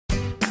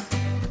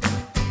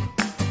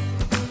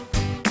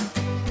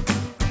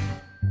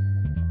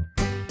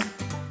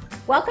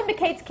Welcome to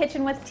Kate's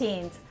Kitchen with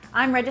Teens.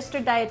 I'm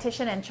registered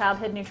dietitian and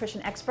childhood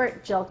nutrition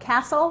expert Jill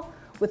Castle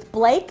with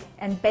Blake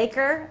and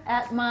Baker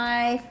at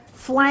my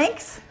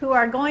flanks who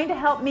are going to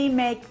help me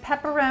make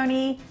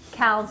pepperoni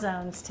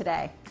calzones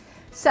today.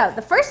 So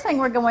the first thing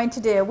we're going to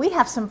do, we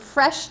have some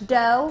fresh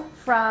dough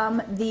from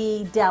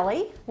the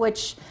deli,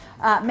 which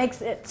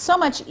makes it so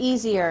much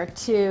easier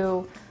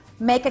to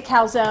make a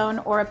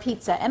calzone or a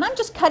pizza. And I'm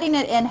just cutting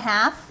it in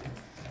half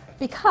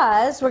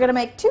because we're going to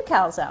make 2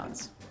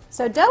 calzones.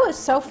 So dough is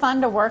so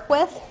fun to work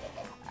with.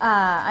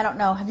 I don't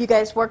know, have you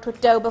guys worked with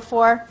dough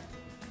before?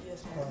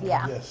 Yes.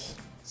 Yeah. Yes.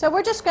 So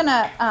we're just going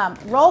to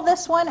roll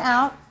this one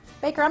out.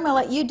 Baker, I'm going to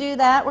let you do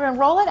that. We're going to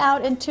roll it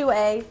out into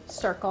a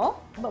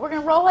circle, but we're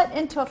going to roll it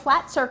into a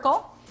flat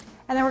circle,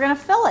 and then we're going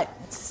to fill it.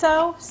 It's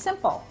so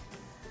simple.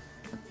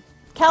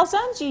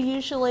 Calzones you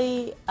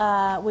usually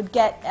would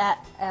get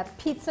at a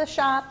pizza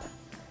shop.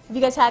 Have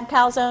you guys had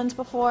calzones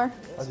before?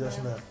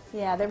 Yes, ma'am.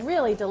 Yeah, they're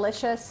really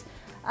delicious.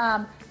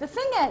 The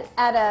thing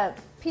at a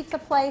pizza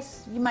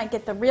place, you might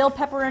get the real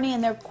pepperoni,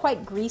 and they're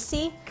quite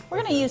greasy. We're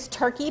going to use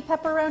turkey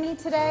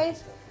pepperoni today.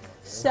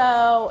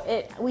 So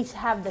we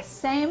have the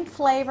same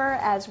flavor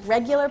as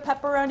regular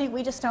pepperoni,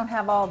 we just don't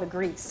have all the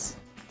grease.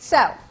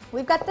 So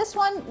we've got this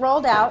one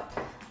rolled out.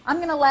 I'm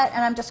going to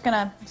and I'm just going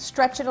to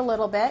stretch it a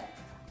little bit.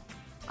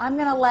 I'm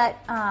going to let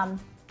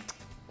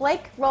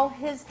Blake roll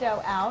his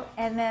dough out,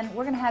 and then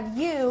we're going to have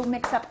you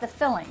mix up the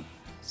filling.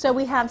 So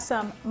we have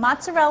some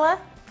mozzarella,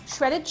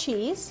 shredded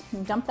cheese. You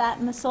can dump that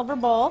in the silver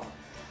bowl.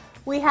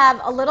 We have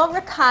a little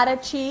ricotta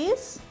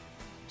cheese,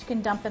 which you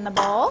can dump in the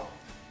bowl,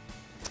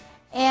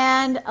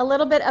 and a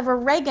little bit of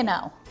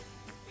oregano.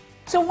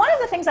 So one of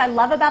the things I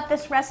love about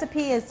this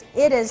recipe is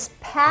it is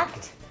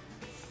packed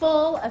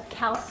full of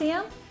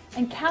calcium,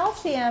 and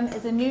calcium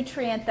is a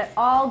nutrient that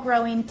all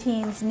growing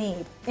teens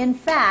need. In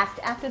fact,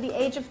 after the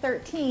age of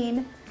 13,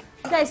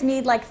 you guys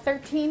need like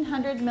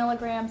 1,300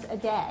 milligrams a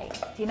day.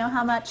 Do you know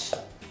how much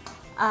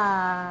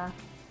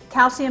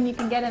calcium you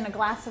can get in a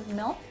glass of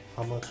milk?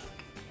 How much?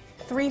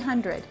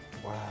 300.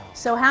 Wow.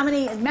 So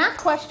math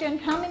question,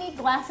 how many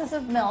glasses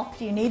of milk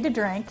do you need to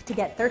drink to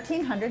get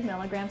 1,300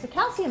 milligrams of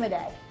calcium a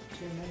day?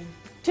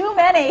 Too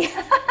many.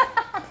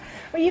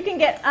 Well, you can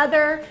get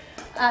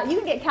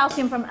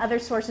calcium from other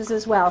sources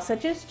as well,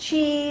 such as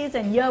cheese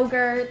and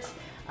yogurt.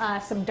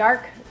 Some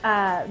dark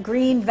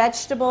green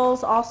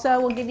vegetables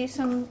also will give you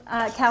some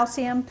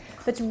calcium.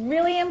 But it's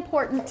really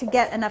important to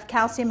get enough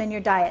calcium in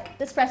your diet.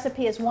 This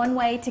recipe is one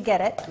way to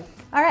get it.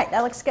 All right,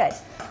 that looks good.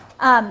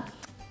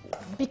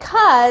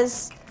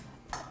 Because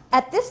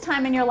at this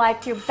time in your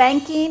life, you're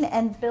banking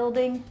and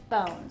building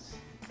bones,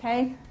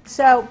 okay?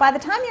 So by the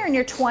time you're in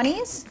your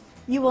 20s,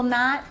 you will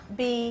not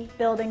be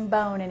building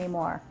bone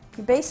anymore.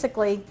 You're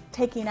basically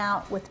taking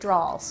out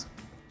withdrawals,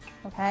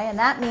 okay? And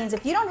that means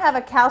if you don't have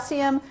a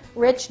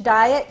calcium-rich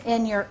diet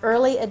in your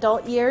early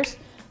adult years,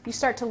 you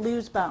start to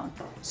lose bone.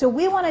 So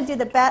we want to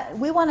do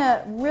we want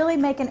to really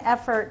make an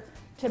effort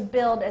to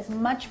build as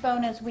much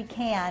bone as we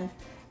can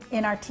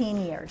in our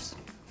teen years.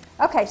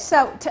 Okay,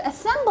 so to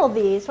assemble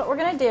these, what we're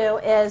going to do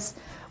is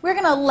we're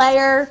going to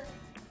layer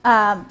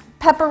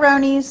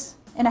pepperonis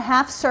in a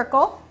half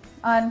circle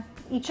on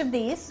each of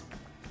these.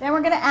 Then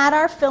we're going to add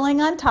our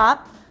filling on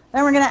top.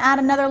 Then we're going to add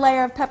another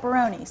layer of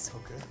pepperonis.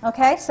 Okay.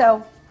 Okay,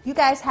 so you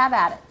guys have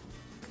at it.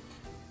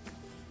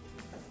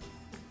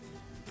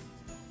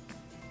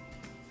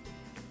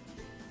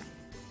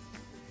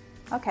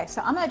 Okay,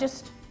 so I'm going to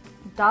just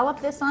dollop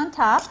this on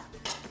top.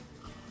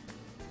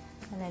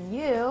 And then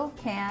you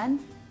can,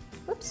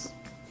 oops,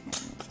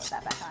 put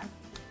that back on.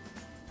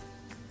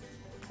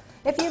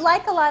 If you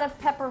like a lot of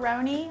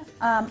pepperoni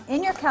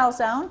in your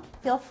calzone,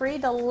 feel free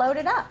to load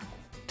it up.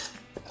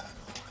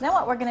 Then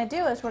what we're going to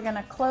do is we're going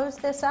to close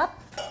this up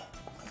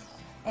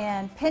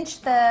and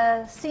pinch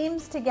the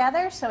seams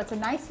together so it's a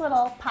nice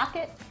little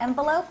pocket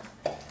envelope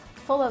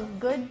full of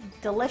good,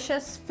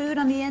 delicious food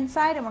on the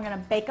inside, and we're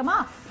going to bake them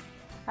off.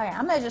 Okay,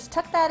 I'm going to just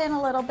tuck that in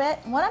a little bit.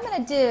 And what I'm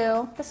going to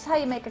do, this is how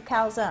you make a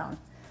calzone.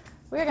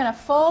 We're going to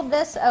fold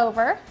this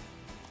over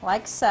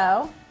like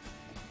so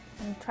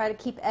and try to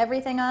keep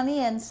everything on the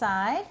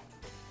inside.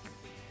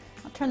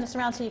 I'll turn this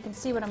around so you can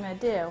see what I'm going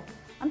to do.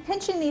 I'm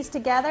pinching these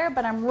together,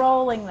 but I'm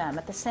rolling them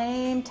at the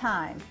same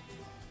time.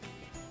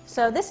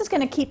 So this is going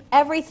to keep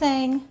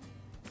everything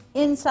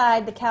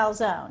inside the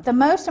calzone. The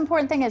most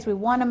important thing is we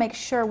want to make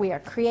sure we are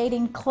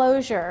creating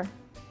closure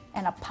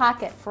and a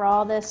pocket for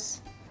all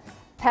this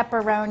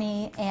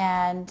pepperoni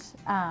and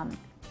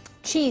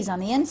cheese on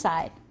the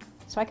inside.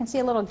 So I can see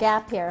a little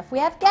gap here. If we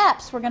have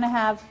gaps, we're going to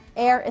have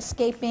air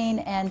escaping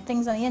and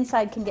things on the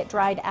inside can get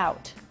dried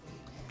out.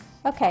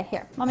 Okay,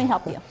 here, let me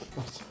help you.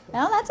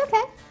 No, that's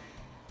okay.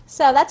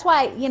 So that's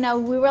why, you know,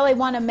 we really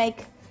want to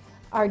make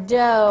our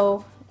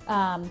dough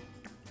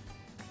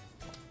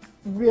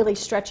really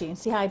stretchy. And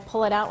see how I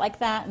pull it out like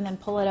that and then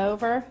pull it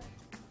over?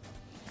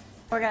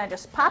 We're going to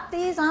just pop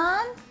these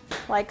on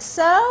like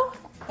so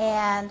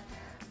and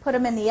put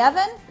them in the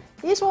oven.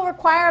 These will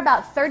require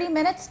about 30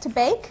 minutes to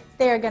bake.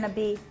 They are going to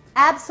be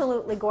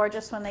absolutely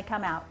gorgeous when they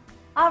come out.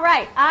 All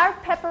right, our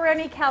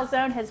pepperoni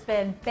calzone has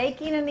been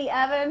baking in the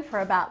oven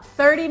for about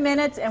 30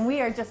 minutes, and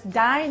we are just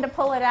dying to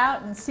pull it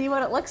out and see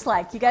what it looks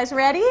like. You guys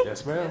ready?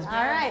 Yes, ma'am.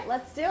 All right,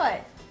 let's do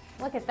it.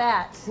 Look at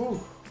that. Whew.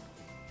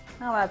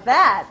 How about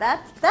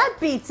that? That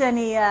beats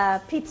any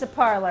pizza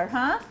parlor,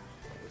 huh?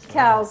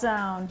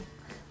 Calzone.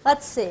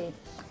 Let's see.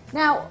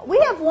 Now, we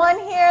have one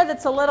here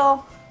that's a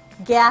little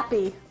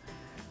gappy,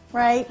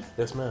 right?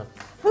 Yes, ma'am.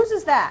 Whose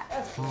is that?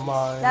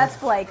 Mine. That's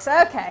Blake's.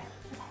 Okay.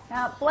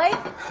 Now, Blake,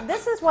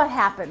 this is what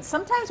happens.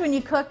 Sometimes when you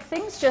cook,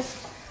 things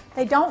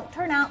they don't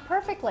turn out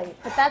perfectly,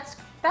 but that's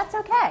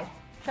okay.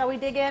 Shall we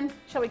dig in?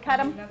 Shall we cut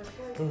them?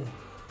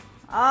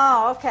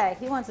 Oh, okay.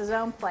 He wants his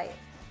own plate.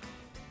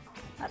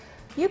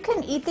 You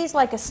can eat these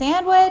like a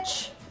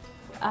sandwich.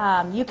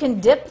 You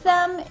can dip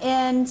them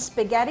in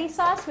spaghetti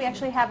sauce. We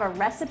actually have a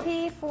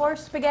recipe for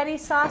spaghetti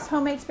sauce,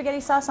 homemade spaghetti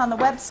sauce on the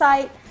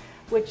website,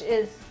 which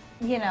is,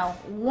 you know,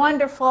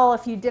 wonderful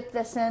if you dip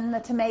this in the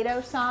tomato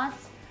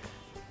sauce.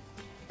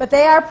 But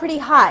they are pretty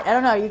hot. I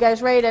don't know, you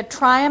guys ready to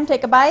try them?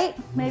 Take a bite?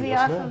 Maybe Yes,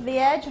 off ma'am. of the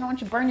edge? I don't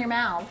want you to burn your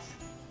mouths.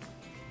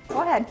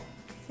 Go ahead.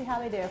 See how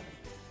they do.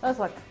 Those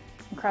look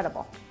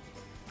incredible.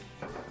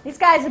 These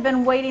guys have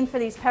been waiting for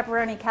these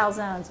pepperoni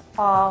calzones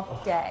all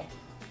day.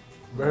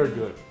 Very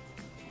good.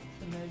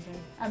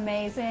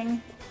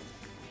 Amazing.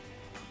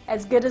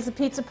 As good as a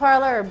pizza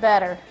parlor or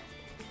better?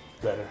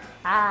 Better.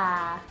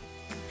 Ah.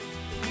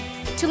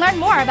 To learn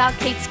more about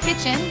Kate's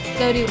Kitchen,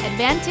 go to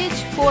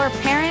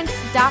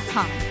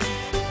AdvantageForParents.com.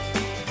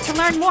 To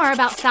learn more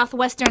about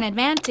Southwestern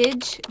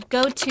Advantage,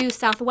 go to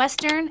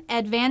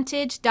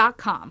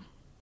SouthwesternAdvantage.com.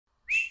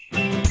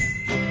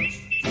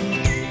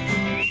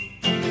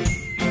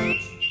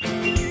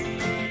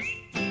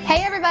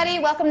 Hey everybody,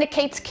 welcome to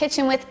Kate's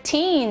Kitchen with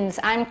Teens.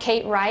 I'm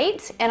Kate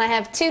Wright, and I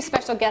have two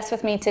special guests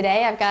with me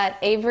today. I've got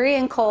Avery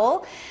and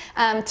Cole,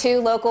 two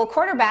local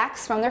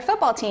quarterbacks from their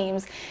football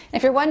teams. And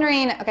if you're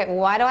wondering, okay,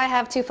 why do I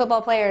have two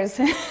football players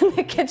in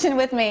the kitchen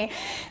with me?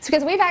 It's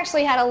because we've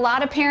actually had a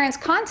lot of parents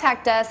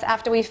contact us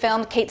after we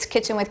filmed Kate's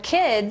Kitchen with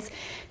Kids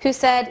who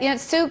said, you know,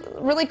 it's so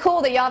really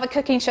cool that y'all have a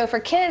cooking show for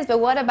kids,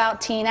 but what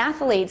about teen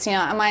athletes? You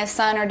know, my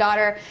son or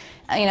daughter,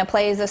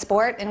 plays a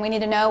sport, and we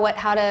need to know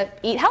how to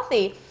eat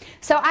healthy.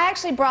 So I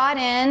actually brought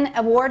in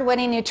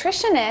award-winning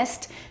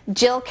nutritionist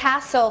Jill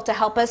Castle to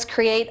help us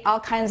create all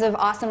kinds of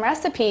awesome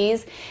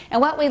recipes.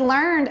 And what we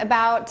learned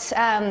about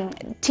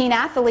teen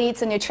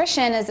athletes and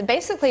nutrition is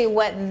basically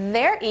what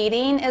they're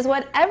eating is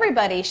what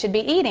everybody should be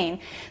eating.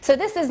 So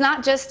this is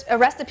not just a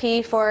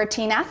recipe for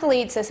teen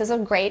athletes, this is a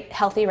great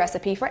healthy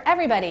recipe for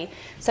everybody.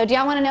 So do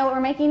y'all want to know what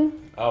we're making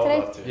today?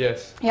 Love to.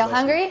 Yes. Y'all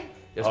hungry?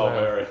 Yes,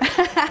 very.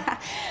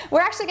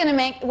 We're actually going to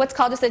make what's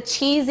called just a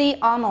cheesy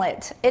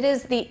omelet. It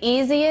is the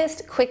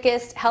easiest,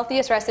 quickest,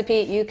 healthiest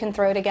recipe you can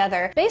throw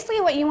together. Basically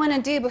what you want to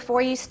do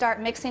before you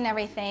start mixing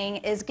everything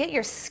is get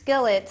your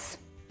skillets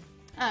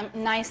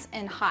nice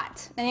and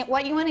hot. And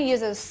what you want to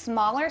use is a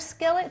smaller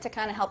skillet to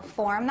kind of help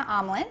form the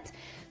omelet.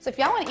 So if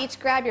y'all want to each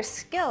grab your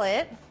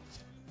skillet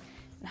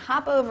and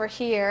hop over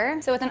here.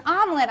 So with an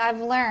omelet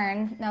I've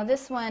learned, now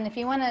this one, if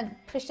you want to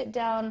push it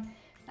down,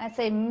 I'd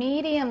say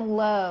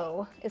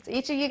medium-low. It's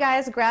each of you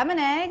guys grab an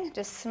egg,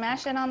 just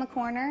smash it on the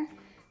corner,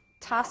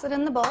 toss it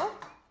in the bowl,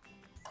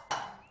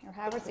 or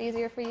however's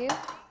easier for you.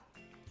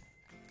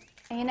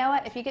 And you know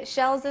what? If you get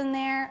shells in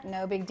there,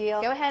 no big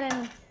deal. Go ahead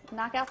and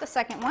knock out the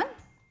second one.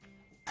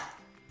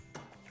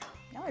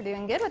 Y'all are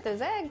doing good with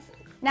those eggs.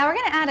 Now we're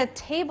gonna add a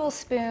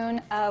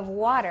tablespoon of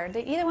water. Do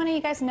either one of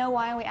you guys know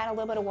why we add a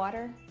little bit of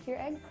water to your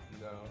eggs?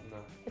 No.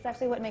 It's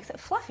actually what makes it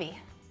fluffy.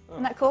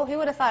 Isn't that cool? Who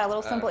would have thought a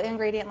little simple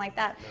ingredient like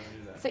that?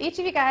 So each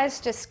of you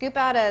guys just scoop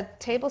out a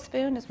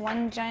tablespoon, just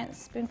one giant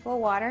spoonful of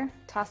water,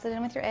 toss it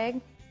in with your egg.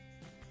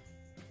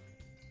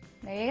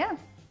 There you go.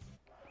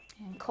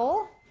 And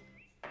Cole?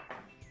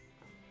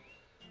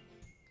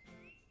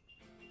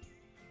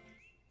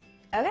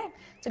 Okay,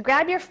 so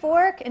grab your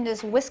fork and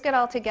just whisk it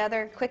all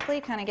together quickly,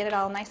 kind of get it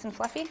all nice and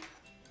fluffy.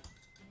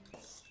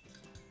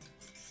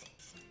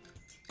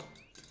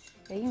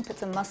 Yeah, you can put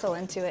some muscle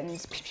into it and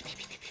just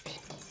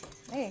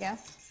there you go.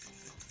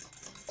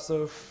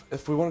 So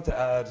if we wanted to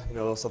add, a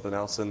little something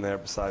else in there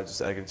besides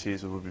just egg and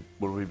cheese, would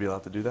we be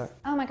allowed to do that?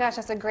 Oh my gosh,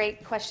 that's a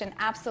great question.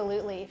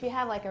 Absolutely. If you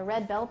have like a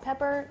red bell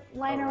pepper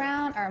lying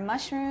around, or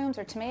mushrooms,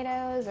 or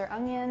tomatoes, or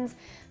onions,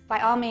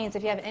 by all means,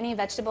 if you have any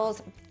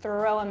vegetables,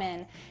 throw them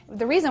in.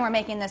 The reason we're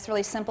making this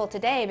really simple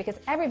today, because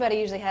everybody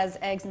usually has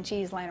eggs and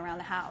cheese lying around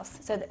the house.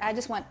 So I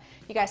just want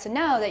you guys to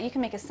know that you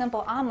can make a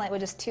simple omelet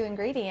with just 2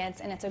 ingredients,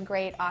 and it's a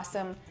great,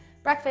 awesome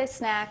breakfast,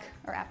 snack,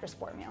 or after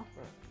sport meal.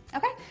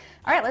 Okay,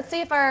 all right, let's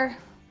see if how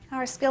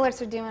our skillets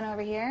are doing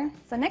over here.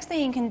 So next thing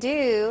you can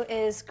do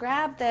is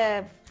grab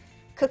the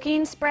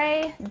cooking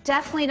spray.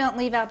 Definitely don't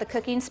leave out the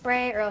cooking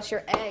spray or else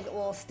your egg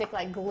will stick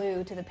like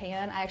glue to the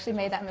pan. I actually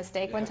made that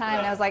mistake one time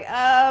and I was like,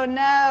 oh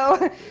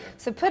no.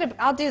 So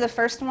I'll do the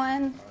first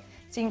one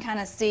so you can kind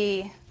of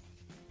see.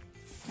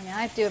 I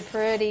have to do a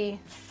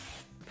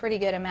pretty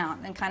good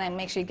amount and kind of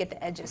make sure you get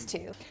the edges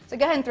too. So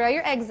go ahead and throw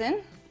your eggs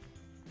in.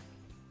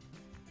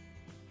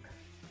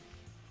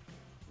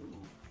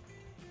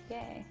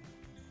 Yay.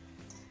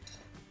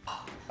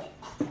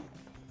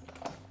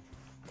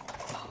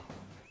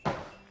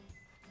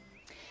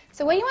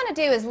 So what you want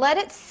to do is let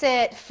it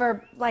sit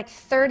for like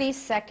 30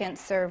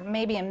 seconds or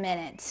maybe a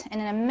minute. And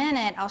in a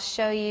minute, I'll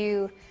show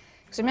you,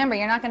 because remember,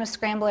 you're not going to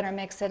scramble it or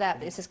mix it up.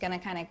 This is going to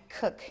kind of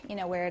cook, you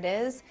know, where it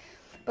is.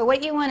 But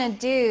what you want to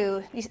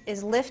do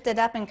is lift it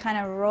up and kind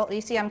of roll.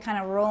 You see I'm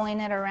kind of rolling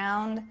it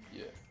around?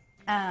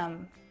 Yeah.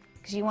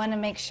 Because you want to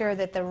make sure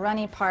that the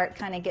runny part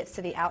kind of gets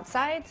to the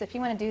outside. So if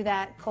you want to do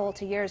that, Cole,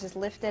 to yours, just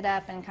lift it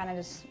up and kind of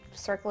just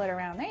circle it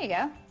around. There you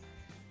go.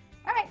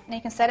 All right, now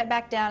you can set it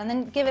back down and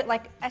then give it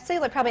like, I say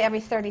like probably every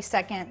 30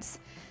 seconds,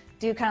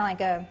 do kind of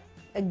like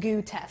a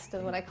goo test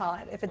is what I call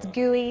it. If it's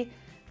gooey,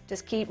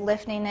 just keep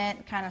lifting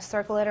it, kind of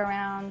circle it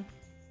around.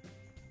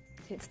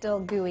 See, it's still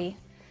gooey.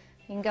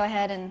 You can go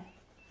ahead and,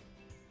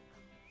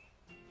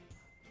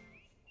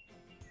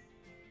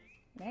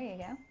 there you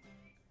go.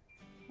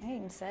 Now you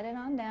can set it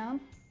on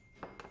down.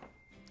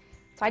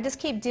 So I just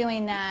keep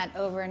doing that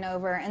over and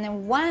over, and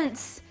then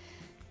once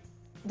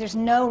there's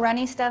no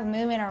runny stuff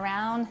moving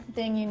around,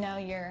 then you know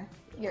your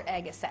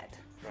egg is set.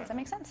 Does that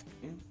make sense?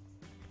 Mm-hmm.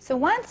 So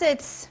once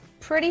it's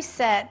pretty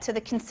set to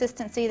the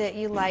consistency that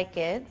you like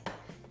it,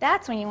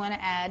 that's when you want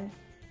to add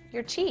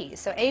your cheese.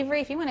 So Avery,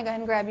 if you want to go ahead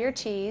and grab your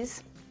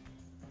cheese,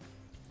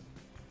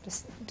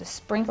 just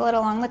sprinkle it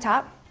along the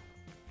top.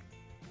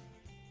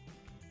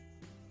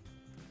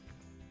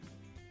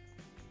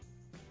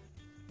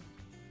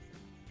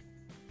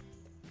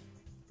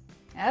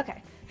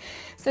 Okay.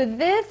 So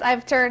this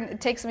I've turned, it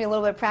takes me a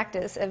little bit of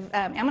practice.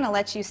 I'm going to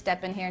let you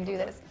step in here and do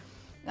this.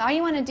 All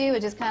you want to do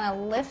is just kind of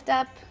lift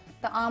up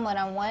the omelet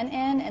on one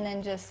end and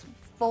then just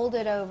fold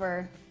it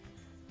over.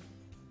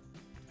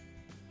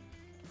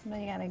 So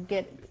you got to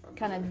get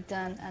kind of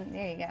done.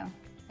 There you go.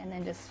 And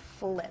then just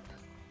flip.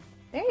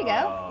 There you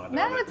go.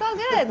 No, it's all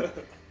good.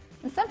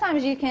 And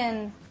sometimes you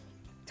can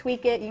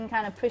tweak it. You can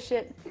kind of push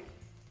it.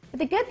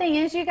 But the good thing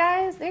is, you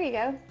guys, there you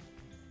go.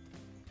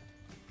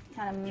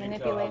 Kind of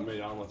manipulate.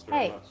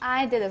 Hey,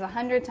 I did this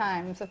 100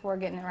 times before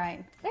getting it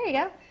right. There you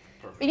go.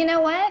 Perfect. But you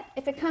know what?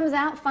 If it comes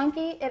out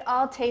funky, it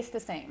all tastes the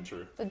same.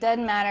 True. So it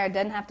doesn't matter. It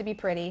doesn't have to be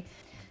pretty.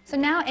 So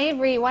now,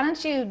 Avery, why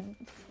don't you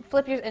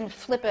flip yours and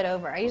flip it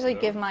over? I usually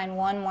give mine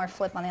one more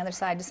flip on the other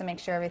side just to make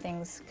sure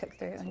everything's cooked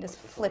through, and just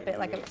flip it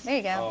like a. There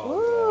you go.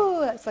 Oh,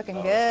 ooh, that's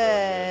looking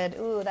good.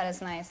 Ooh, that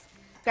is nice.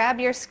 Grab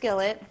your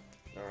skillet.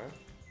 All right.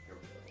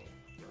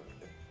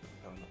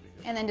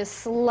 And then just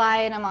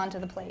slide them onto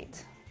the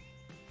plate.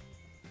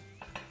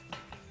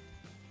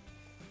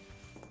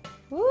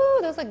 Ooh,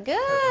 those look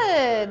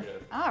good.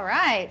 All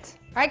right.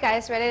 All right,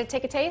 guys, ready to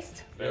take a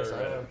taste? Yes,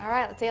 I am. All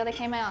right, let's see how they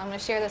came out. I'm going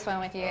to share this one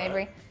with you,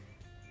 Avery.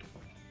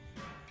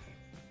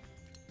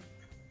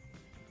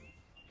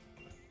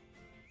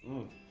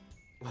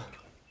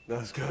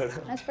 That's good.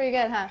 That's pretty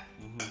good, huh?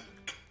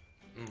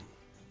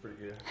 Pretty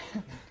good.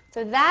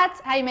 So that's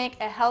how you make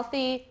a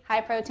healthy,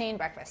 high-protein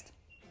breakfast.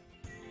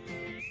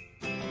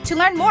 To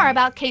learn more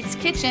about Kate's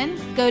Kitchen,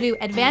 go to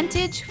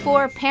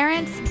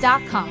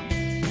AdvantageForParents.com.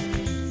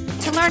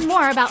 To learn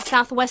more about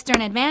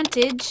Southwestern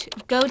Advantage,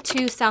 go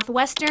to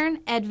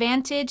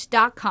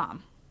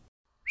SouthwesternAdvantage.com.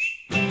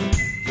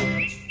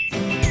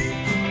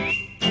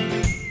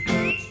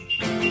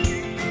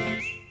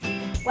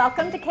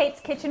 Welcome to Kate's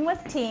Kitchen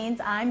with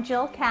Teens. I'm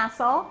Jill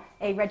Castle,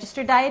 a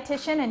registered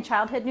dietitian and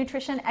childhood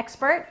nutrition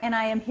expert, and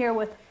I am here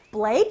with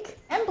Blake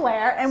and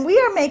Blair, and we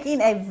are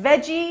making a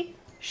veggie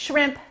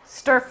shrimp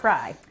stir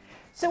fry.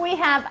 So we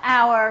have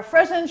our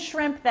frozen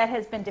shrimp that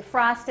has been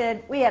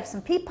defrosted. We have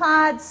some pea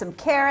pods, some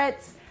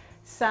carrots,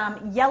 some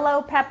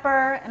yellow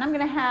pepper, and I'm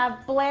going to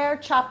have Blair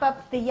chop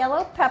up the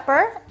yellow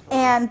pepper,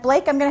 and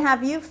Blake, I'm going to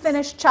have you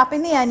finish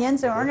chopping the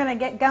onions, and we're going to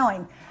get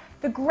going.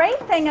 The great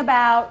thing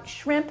about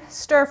shrimp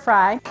stir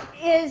fry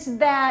is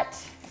that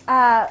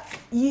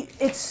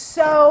it's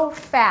so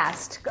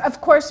fast.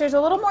 Of course, there's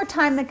a little more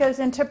time that goes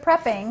into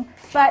prepping,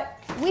 but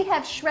we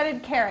have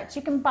shredded carrots.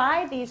 You can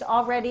buy these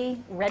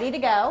already ready to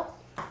go.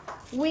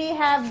 We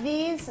have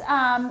these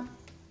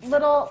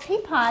little pea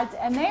pods,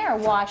 and they are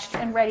washed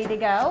and ready to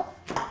go.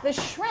 The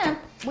shrimp,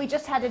 we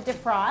just had to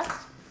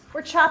defrost.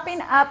 We're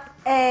chopping up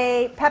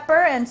a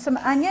pepper and some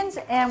onions,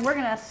 and we're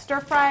going to stir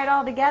fry it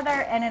all together,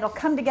 and it'll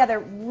come together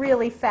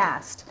really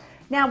fast.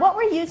 Now, what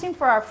we're using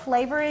for our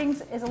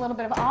flavorings is a little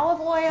bit of olive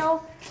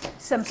oil,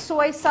 some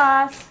soy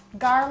sauce,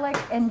 garlic,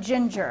 and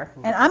ginger.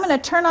 And I'm going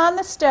to turn on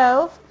the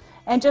stove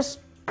and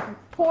just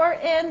pour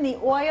in the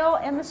oil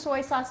and the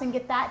soy sauce and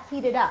get that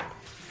heated up.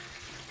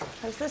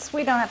 Because this,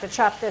 we don't have to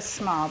chop this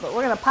small, but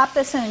we're going to pop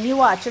this in, and you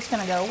watch, it's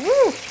going to go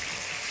woo.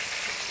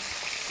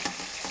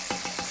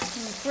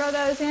 Throw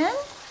those in.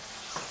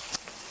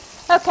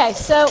 Okay,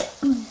 so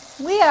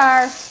we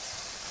are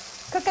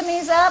cooking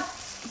these up.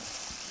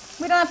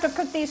 We don't have to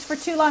cook these for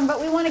too long,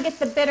 but we want to get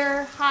the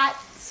bitter, hot,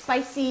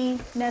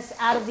 spiciness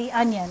out of the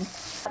onion.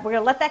 We're going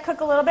to let that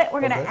cook a little bit.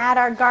 We're going to add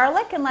our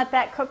garlic and let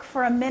that cook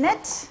for a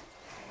minute.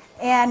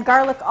 And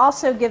garlic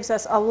also gives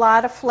us a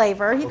lot of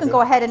flavor. You can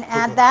go ahead and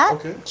add that.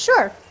 Okay.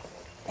 Sure.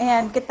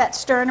 And get that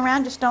stirring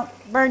around. Just don't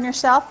burn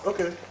yourself.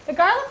 Okay. The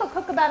garlic will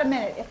cook about a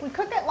minute. If we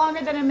cook it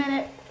longer than a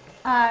minute,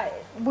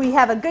 we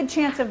have a good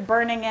chance of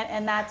burning it,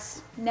 and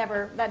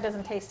that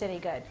doesn't taste any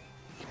good.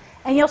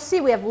 And you'll see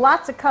we have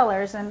lots of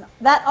colors, and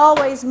that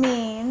always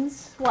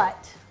means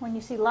what? When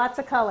you see lots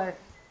of color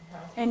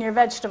in your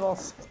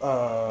vegetables?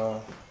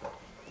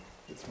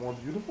 It's more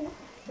beautiful.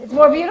 It's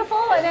more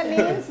beautiful, and it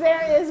means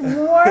there is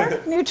more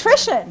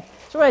nutrition.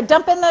 So we're going to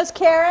dump in those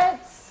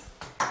carrots.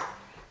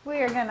 We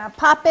are going to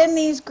pop in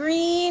these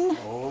green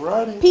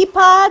pea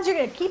pods. You're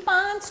going to keep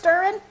on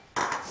stirring.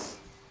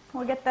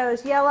 We'll get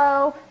those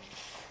yellow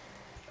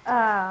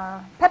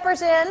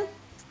peppers in.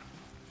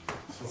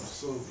 Smells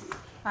so good.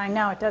 I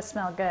know, it does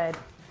smell good.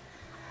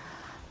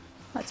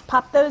 Let's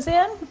pop those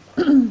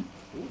in.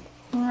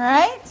 All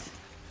right.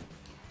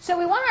 So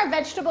we want our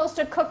vegetables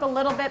to cook a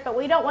little bit, but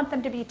we don't want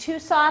them to be too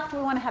soft. We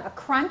want to have a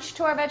crunch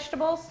to our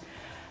vegetables.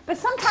 But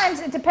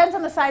sometimes it depends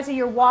on the size of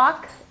your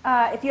wok.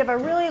 If you have a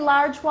really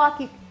large wok,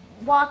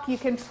 you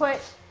can put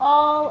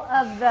all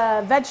of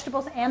the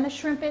vegetables and the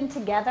shrimp in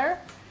together.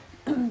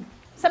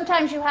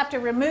 Sometimes you have to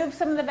remove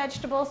some of the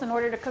vegetables in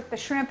order to cook the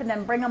shrimp and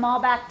then bring them all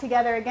back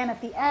together again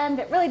at the end.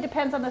 It really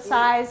depends on the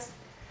size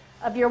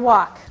of your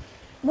wok.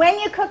 When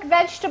you cook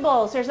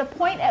vegetables, there's a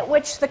point at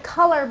which the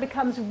color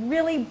becomes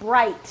really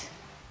bright.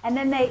 And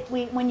then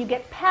when you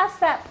get past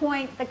that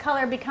point, the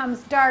color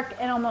becomes dark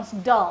and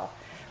almost dull.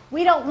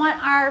 We don't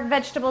want our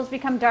vegetables to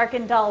become dark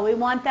and dull. We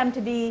want them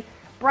to be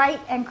bright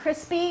and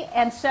crispy,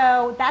 and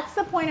so that's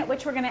the point at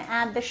which we're going to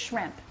add the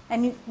shrimp.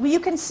 And you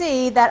can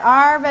see that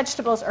our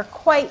vegetables are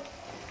quite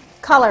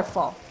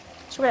colorful.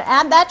 So we're going to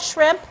add that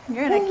shrimp.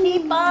 You're going to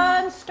keep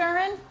on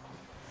stirring.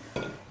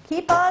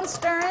 Keep on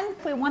stirring.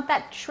 We want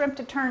that shrimp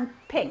to turn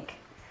pink.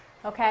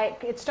 Okay,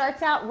 it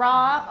starts out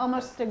raw,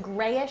 almost a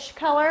grayish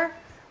color,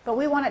 but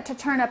we want it to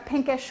turn a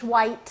pinkish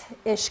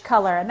white-ish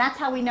color, and that's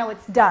how we know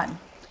it's done.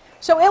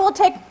 So it will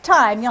take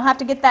time. You'll have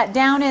to get that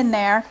down in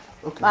there,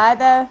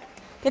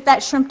 get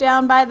that shrimp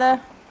down by the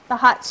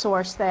hot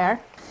source there.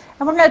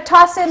 And we're going to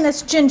toss in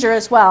this ginger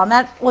as well, and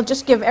that will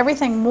just give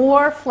everything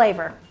more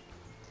flavor.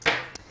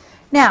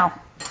 Now,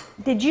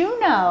 did you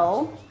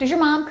know, does your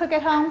mom cook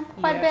at home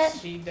quite a bit?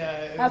 Yes, she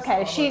does. Okay,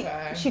 all the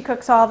time. she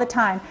cooks all the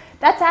time.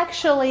 That's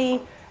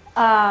actually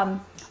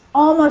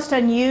almost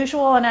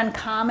unusual and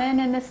uncommon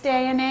in this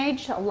day and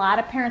age. A lot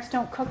of parents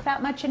don't cook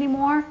that much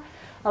anymore.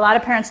 A lot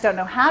of parents don't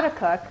know how to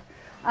cook.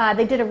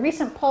 They did a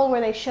recent poll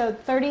where they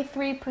showed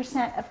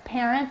 33% of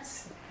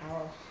parents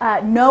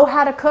know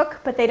how to cook,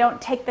 but they don't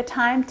take the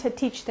time to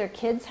teach their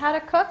kids how to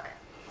cook.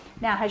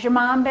 Now, has your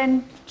mom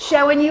been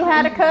showing you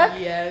how to cook?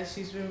 Yeah,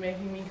 she's been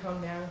making me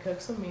come down and cook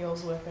some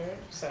meals with her,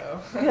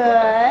 so.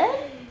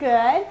 Good,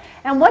 good.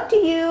 And what do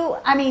you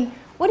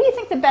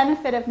think the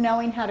benefit of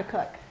knowing how to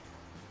cook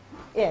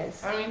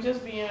is? I mean,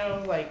 just being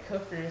able to, like,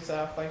 cook for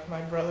yourself. Like,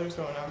 my brother's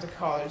going out to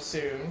college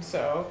soon,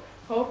 so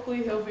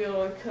hopefully he'll be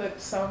able to cook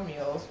some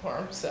meals for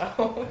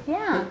himself.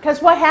 Yeah,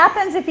 because what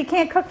happens if you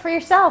can't cook for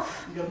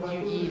yourself? You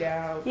eat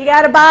out. You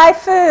got to buy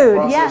food.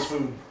 Processed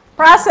food.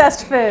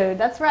 Processed food,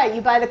 that's right.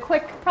 You buy the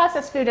quick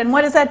processed food, and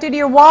what does that do to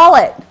your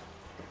wallet?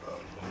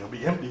 It'll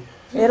be empty.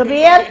 It'll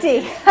be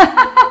empty.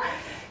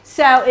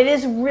 So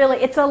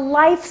it's a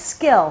life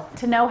skill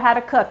to know how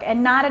to cook,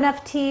 and not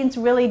enough teens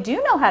really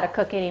do know how to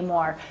cook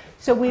anymore.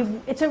 So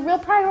it's a real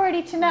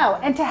priority to know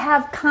and to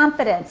have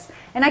confidence.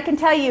 And I can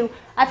tell you,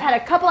 I've had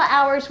a couple of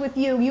hours with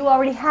you. You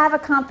already have a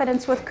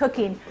confidence with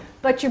cooking.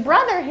 But your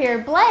brother here,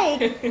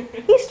 Blake,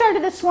 he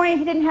started this morning,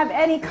 he didn't have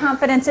any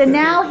confidence, and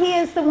now he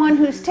is the one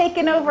who's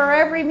taken over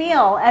every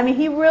meal. I mean,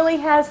 he really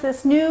has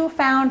this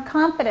newfound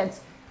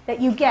confidence that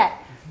you get.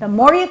 The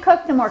more you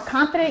cook, the more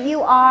confident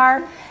you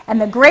are.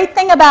 And the great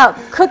thing about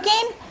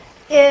cooking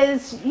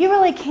is you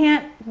really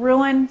can't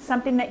ruin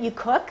something that you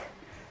cook.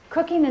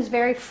 Cooking is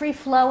very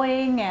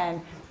free-flowing,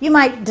 and you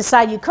might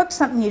decide you cook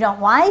something you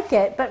don't like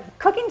it, but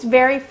cooking's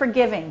very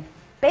forgiving.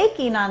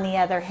 Baking, on the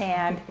other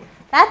hand,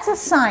 that's a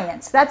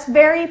science. That's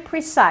very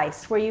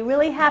precise, where you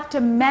really have to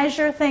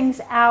measure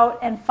things out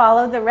and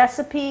follow the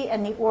recipe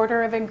and the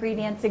order of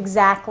ingredients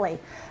exactly.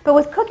 But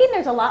with cooking,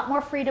 there's a lot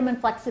more freedom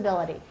and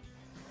flexibility.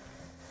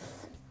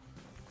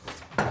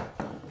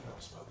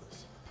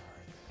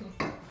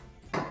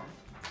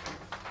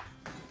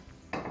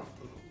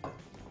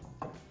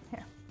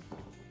 Here,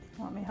 you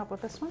want me to help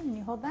with this one? And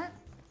you hold that.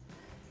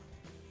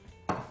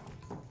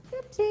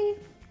 Oopsie.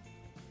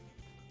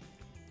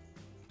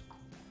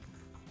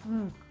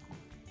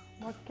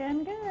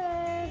 Looking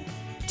good.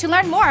 To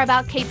learn more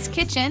about Kate's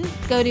Kitchen,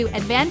 go to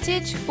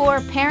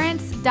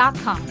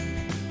AdvantageForParents.com.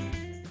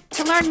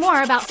 To learn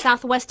more about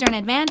Southwestern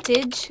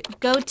Advantage,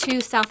 go to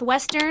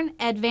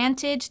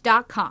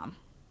SouthwesternAdvantage.com.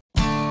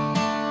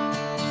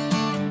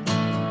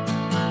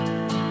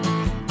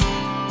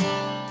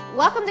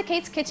 Welcome to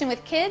Kate's Kitchen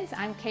with Kids.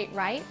 I'm Kate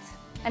Wright.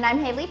 And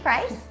I'm Haley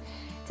Price.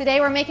 Today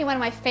we're making one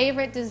of my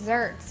favorite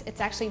desserts. It's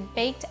actually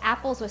baked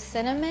apples with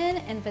cinnamon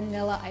and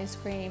vanilla ice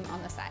cream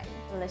on the side.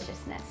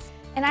 Deliciousness.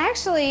 And I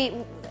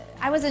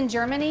was in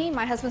Germany,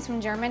 my husband's from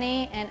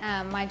Germany,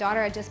 and my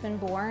daughter had just been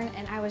born,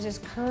 and I was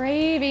just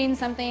craving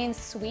something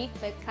sweet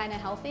but kind of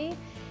healthy.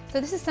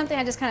 So this is something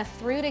I just kind of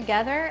threw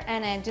together,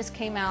 and it just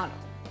came out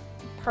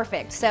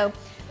perfect. So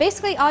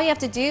basically all you have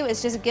to do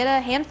is just get a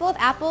handful of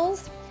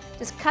apples,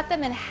 just cut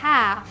them in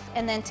half,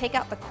 and then take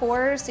out the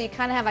cores so you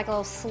kind of have like a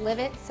little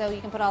slivet so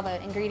you can put all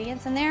the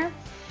ingredients in there.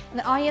 And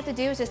then all you have to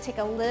do is just take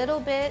a little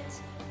bit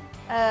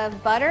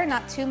of butter,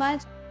 not too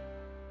much.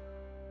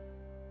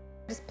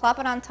 Just plop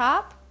it on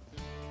top,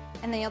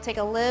 and then you'll take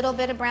a little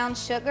bit of brown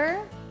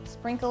sugar,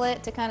 sprinkle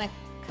it to kind of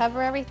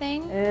cover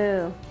everything.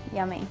 Ooh,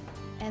 yummy.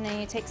 And then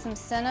you take some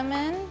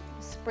cinnamon,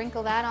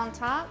 sprinkle that on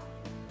top.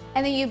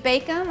 And then you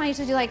bake them. I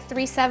usually do like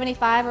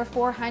 375 or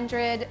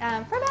 400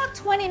 for about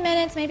 20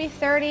 minutes, maybe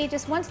 30,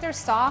 just once they're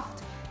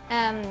soft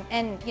and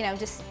you know,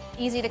 just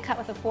easy to cut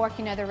with a fork,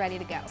 you know they're ready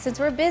to go. Since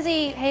we're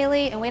busy,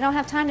 Haley, and we don't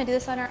have time to do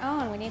this on our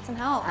own, we need some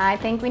help. I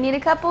think we need a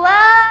couple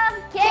of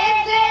kids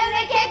in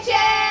the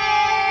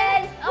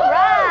kitchen. All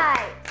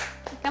right.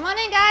 Come on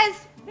in,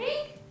 guys.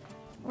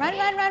 Run,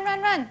 run, run,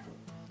 run, run.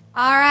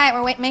 All right,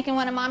 we're making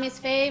one of Mommy's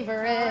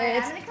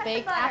favorites, I'm gonna cut the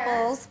baked butter.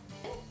 apples.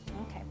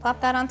 Okay,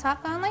 plop that on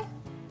top, Conley.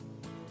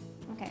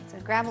 Okay, so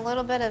grab a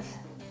little bit of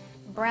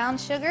brown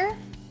sugar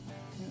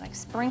and like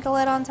sprinkle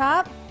it on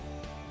top.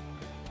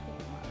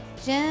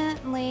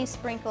 Gently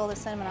sprinkle the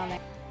cinnamon on there.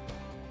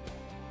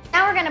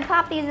 Now we're gonna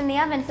pop these in the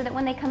oven so that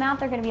when they come out,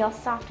 they're gonna be all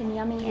soft and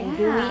yummy and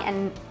gooey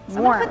and So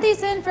I'm warm. gonna put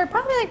these in for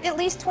probably like at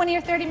least 20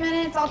 or 30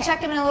 minutes. I'll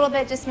check them in a little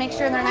bit, just make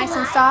sure they're nice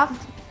and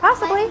soft.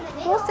 Possibly,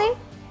 we'll see.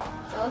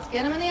 So let's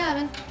get them in the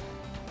oven.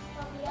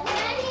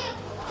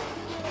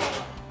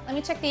 Let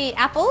me check the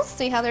apples,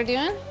 see how they're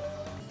doing.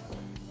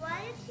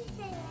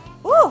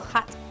 Ooh,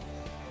 hot.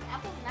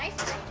 Apples and ice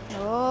cream.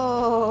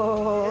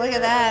 Oh, look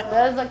at that.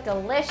 Those look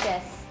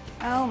delicious.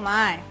 Oh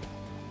my.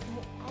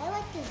 I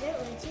like dessert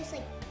when it's just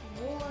like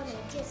warm and it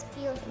just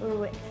feels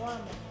warmer.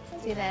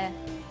 See the,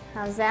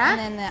 How's and that?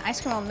 then the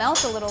ice cream will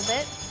melt a little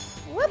bit.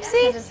 Because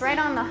Whoopsie. it's right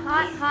on the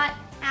hot, hot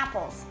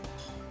apples.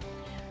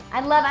 I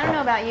don't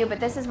know about you, but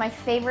this is my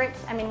favorite.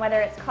 I mean, whether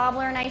it's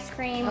cobbler and ice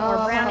cream or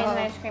brownies and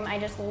ice cream, I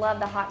just love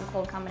the hot and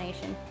cold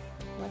combination.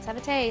 Let's have a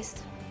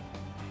taste.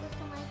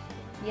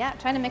 Yeah,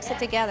 trying to mix it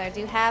together.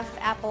 Do half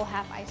apple,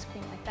 half ice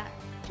cream like that.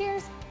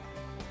 Cheers.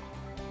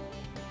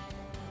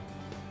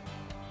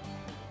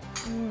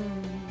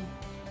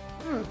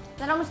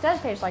 That almost does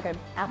taste like an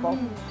apple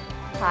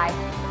pie.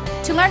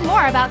 To learn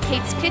more about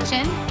Kate's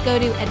Kitchen, go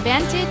to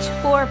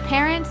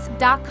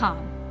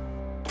AdvantageForParents.com.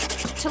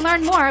 To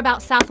learn more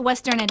about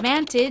Southwestern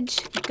Advantage,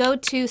 go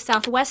to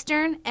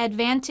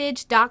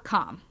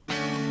SouthwesternAdvantage.com.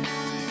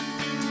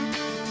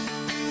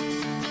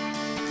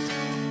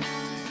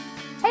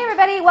 Hey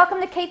everybody, welcome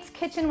to Kate's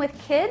Kitchen with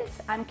Kids.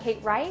 I'm Kate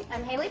Wright.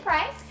 I'm Haley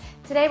Price.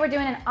 Today we're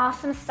doing an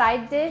awesome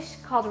side dish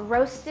called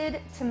roasted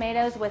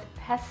tomatoes with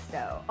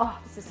pesto. Oh,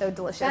 this is so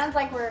delicious. Sounds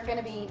like we're going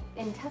to be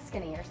in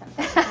Tuscany or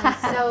something.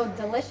 So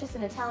delicious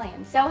and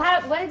Italian. So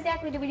what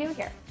exactly do we do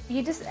here?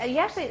 It's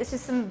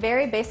just some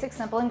very basic,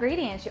 simple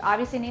ingredients. You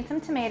obviously need some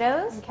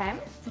tomatoes, Okay.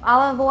 some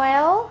olive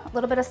oil, a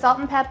little bit of salt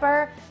and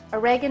pepper,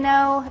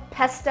 oregano,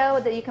 pesto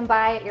that you can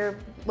buy at your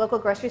local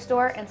grocery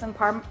store, and some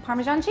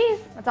Parmesan cheese.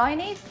 That's all you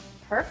need.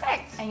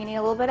 Perfect. And you need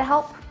a little bit of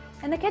help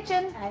in the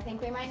kitchen. I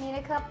think we might need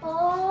a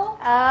couple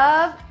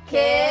Of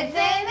kids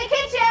in the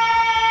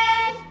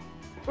kitchen.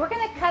 We're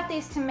gonna cut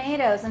these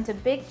tomatoes into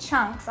big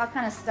chunks. I'll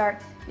kind of start.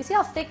 You see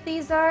how thick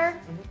these are? I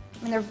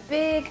mean, they're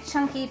big,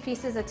 chunky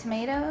pieces of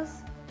tomatoes.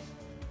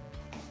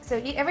 So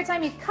every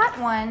time you cut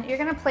one, you're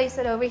gonna place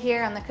it over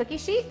here on the cookie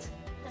sheet.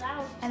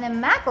 And then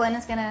Macklin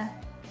is gonna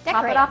top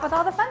Decorate. it off with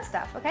all the fun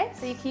stuff, okay?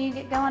 So can you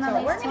get going on So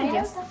these we're going to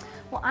tomatoes? do,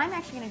 well, I'm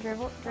actually going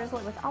to drizzle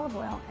it with olive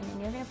oil, and then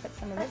you're going to put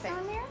some of this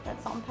on there,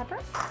 that's salt and pepper,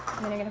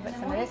 and then you're going to put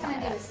some of this on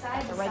there, that's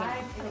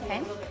oregano,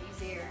 okay?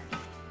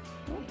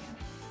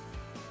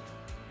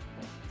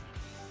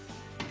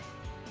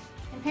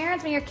 And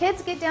parents, when your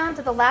kids get down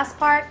to the last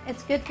part,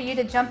 it's good for you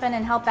to jump in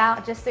and help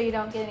out just so you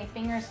don't get any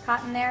fingers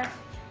caught in there.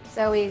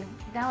 So we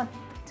down with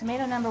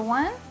tomato number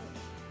 1.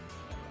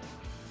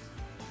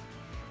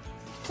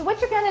 So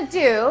what you're gonna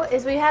do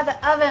is we have the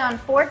oven on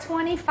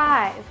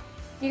 425.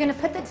 You're gonna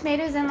put the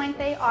tomatoes in like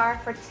they are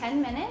for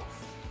 10 minutes.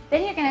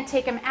 Then you're gonna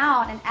take them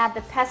out and add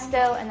the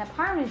pesto and the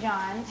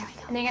Parmesan,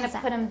 and then you're gonna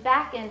put them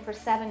back in for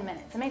 7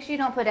 minutes. So make sure you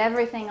don't put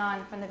everything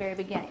on from the very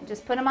beginning.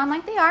 Just put them on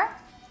like they are.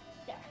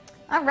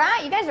 All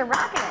right, you guys are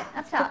rocking it.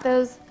 That's Put top.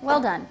 those,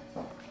 Well done.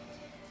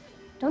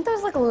 Don't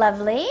those look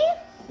lovely?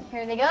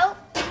 Here they go.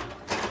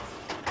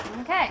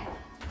 okay,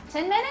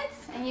 10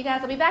 minutes, and you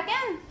guys will be back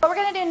in. What we're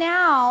gonna do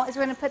now is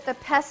we're gonna put the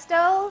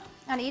pesto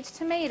on each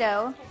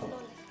tomato.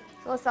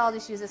 So let's all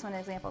just use this one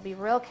as an example. Be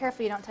real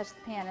careful you don't touch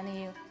the pan, and then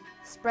you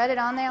spread it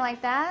on there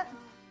like that.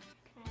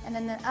 And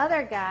then the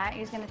other guy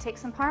is gonna take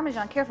some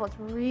Parmesan. Careful, it's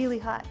really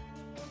hot.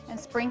 And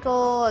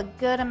sprinkle a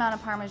good amount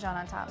of Parmesan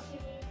on top.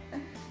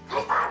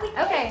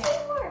 Okay,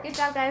 good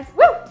job, guys.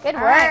 Woo! Good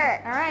All right,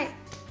 work. all right.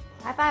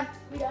 High five.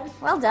 Well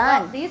Well,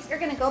 done. these are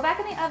gonna go back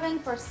in the oven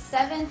for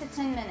 7 to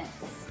 10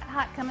 minutes.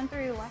 Hot coming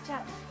through, watch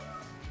out.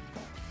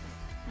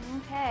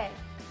 Okay,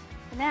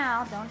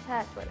 now don't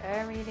touch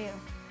whatever you do. You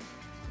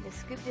just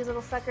scoop these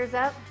little suckers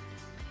up.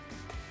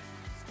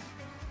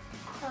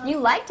 You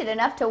liked it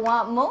enough to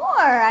want more,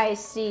 I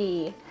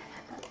see.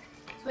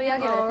 So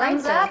y'all give it a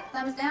thumbs up,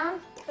 thumbs down?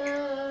 2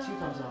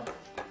 thumbs up.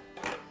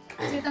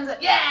 2 thumbs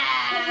up. Yeah!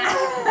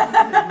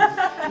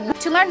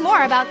 To learn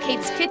more about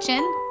Kate's Kitchen,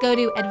 go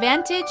to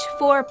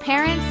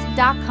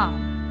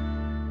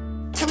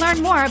advantageforparents.com. To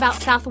learn more about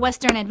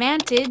Southwestern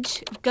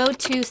Advantage, go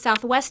to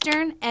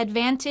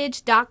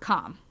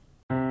southwesternadvantage.com.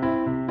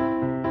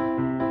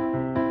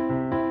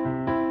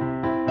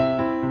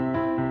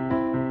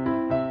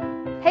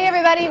 Hey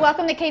everybody,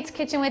 welcome to Kate's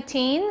Kitchen with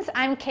Teens.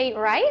 I'm Kate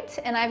Wright,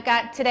 and I've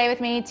got today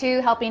with me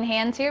 2 helping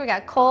hands here. We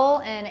got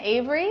Cole and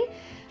Avery.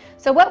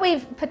 So what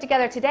we've put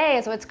together today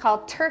is what's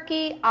called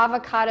Turkey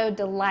Avocado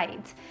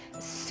Delight.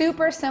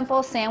 Super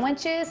simple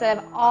sandwiches that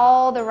have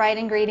all the right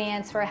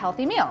ingredients for a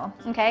healthy meal,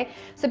 okay?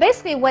 So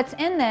basically what's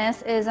in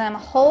this is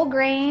whole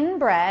grain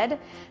bread.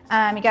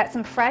 You got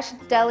some fresh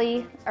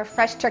deli or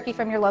fresh turkey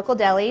from your local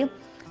deli,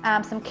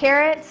 some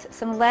carrots,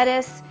 some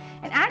lettuce,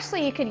 and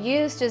actually you could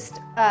use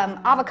just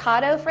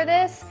avocado for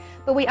this,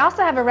 but we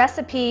also have a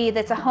recipe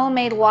that's a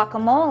homemade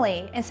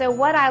guacamole. And so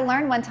what I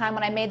learned one time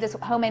when I made this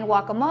homemade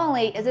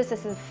guacamole is this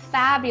is a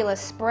fabulous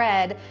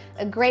spread,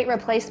 a great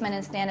replacement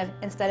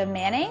instead of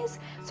mayonnaise.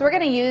 So we're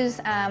gonna use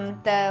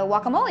the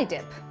guacamole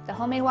dip, the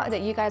homemade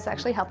that you guys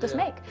actually helped us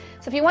make.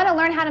 So if you wanna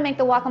learn how to make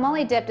the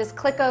guacamole dip, just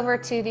click over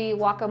to the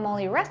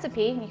guacamole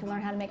recipe and you can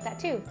learn how to make that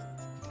too.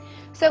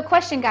 So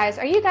question guys,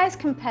 are you guys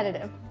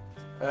competitive?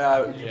 You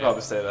could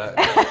probably say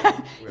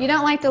that. You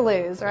don't like to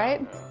lose,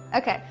 right?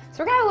 Okay, so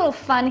we're gonna have a little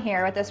fun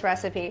here with this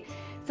recipe.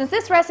 Since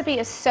this recipe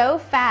is so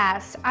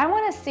fast, I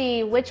wanna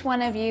see which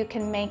one of you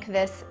can make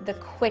this the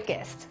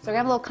quickest. So we're gonna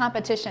have a little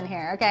competition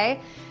here, okay?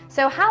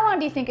 So how long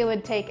do you think it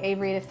would take,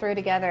 Avery, to throw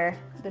together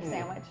the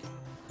sandwich?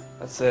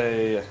 I'd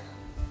say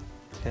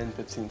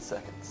 10-15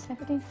 seconds.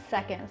 10-15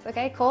 seconds,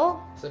 okay,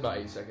 Cole? Say about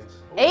 8 seconds.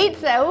 8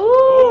 seconds,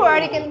 ooh, we're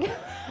already getting,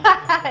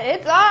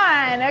 it's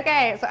on,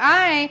 okay. So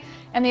I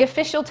am the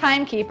official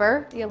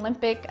timekeeper, the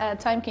Olympic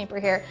timekeeper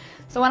here.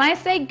 So when I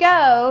say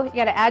go, you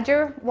gotta add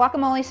your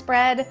guacamole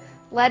spread,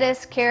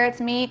 lettuce,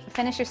 carrots, meat,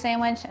 finish your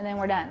sandwich, and then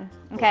we're done.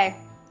 Okay,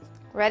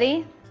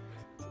 ready,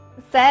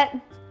 set,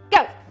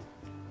 go.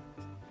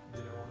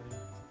 There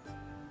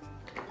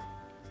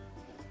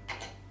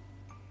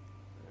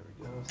we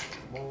go, some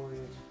guacamole,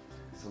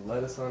 some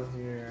lettuce on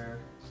here,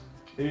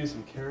 maybe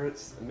some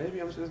carrots, and maybe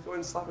I'm just gonna go ahead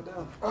and slap it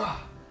down.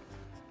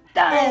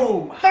 Done.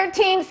 Boom.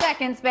 13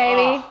 seconds,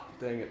 baby.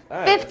 Dang it. All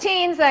right.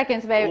 15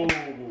 seconds, baby. Ooh.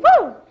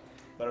 Woo!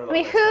 Better I luck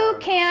mean, next who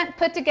time. can't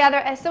put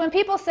together, so when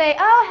people say,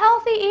 oh,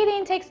 healthy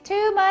eating takes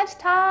too much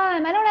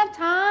time, I don't have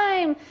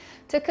time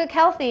to cook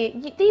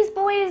healthy. These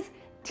boys,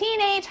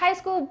 teenage, high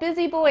school,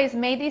 busy boys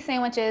made these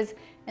sandwiches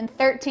in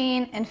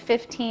 13 and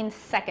 15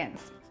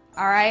 seconds,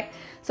 all right?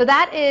 So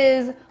that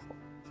is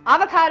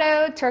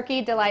avocado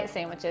turkey delight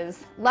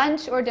sandwiches,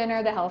 lunch or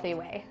dinner the healthy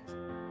way.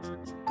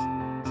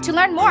 To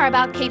learn more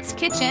about Kate's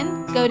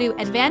Kitchen, go to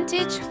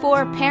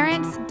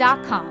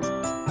advantageforparents.com.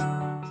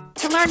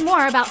 To learn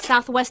more about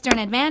Southwestern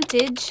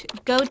Advantage,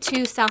 go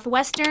to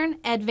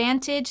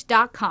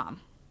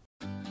southwesternadvantage.com.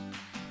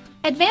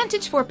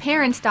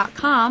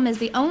 AdvantageForParents.com is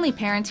the only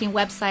parenting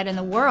website in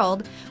the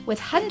world with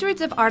hundreds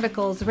of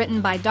articles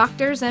written by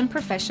doctors and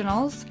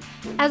professionals,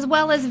 as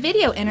well as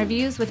video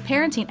interviews with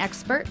parenting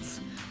experts,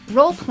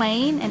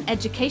 role-playing and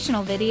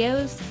educational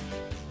videos,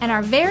 and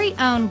our very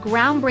own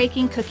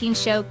groundbreaking cooking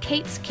show,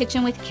 Kate's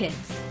Kitchen with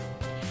Kids.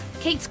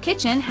 Kate's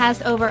Kitchen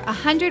has over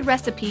 100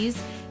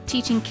 recipes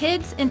teaching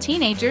kids and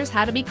teenagers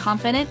how to be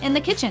confident in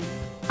the kitchen.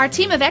 Our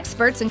team of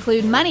experts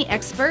include money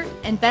expert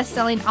and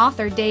best-selling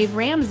author Dave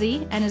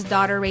Ramsey and his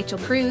daughter Rachel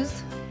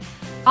Cruz,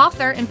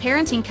 author and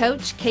parenting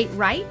coach Kate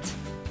Wright,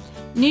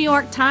 New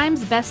York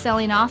Times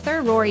best-selling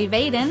author Rory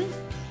Vaden,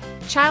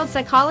 child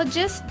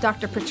psychologist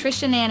Dr.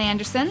 Patricia Nan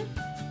Anderson,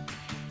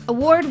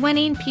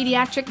 award-winning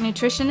pediatric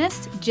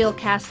nutritionist Jill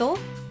Castle,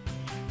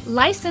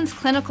 licensed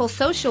clinical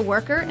social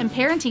worker and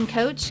parenting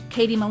coach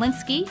Katie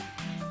Malinsky,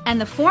 and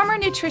the former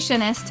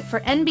nutritionist for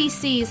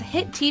NBC's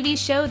hit TV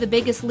show The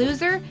Biggest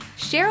Loser,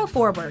 Cheryl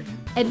Forberg.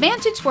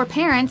 Advantage for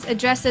Parents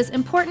addresses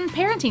important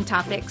parenting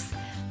topics,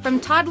 from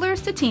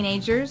toddlers to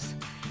teenagers,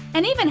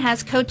 and even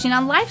has coaching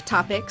on life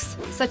topics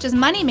such as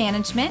money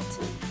management,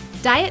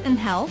 diet and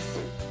health,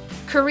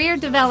 career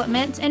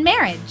development, and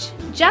marriage,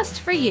 just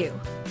for you.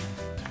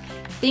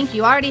 Think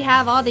you already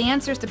have all the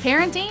answers to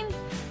parenting?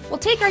 Well,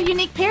 take our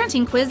unique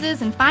parenting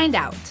quizzes and find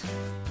out.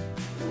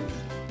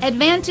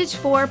 Advantage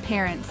for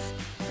Parents.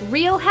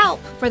 Real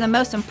help for the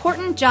most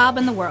important job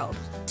in the world.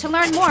 To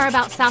learn more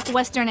about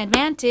Southwestern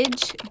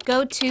Advantage,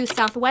 go to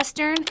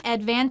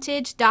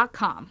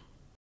southwesternadvantage.com.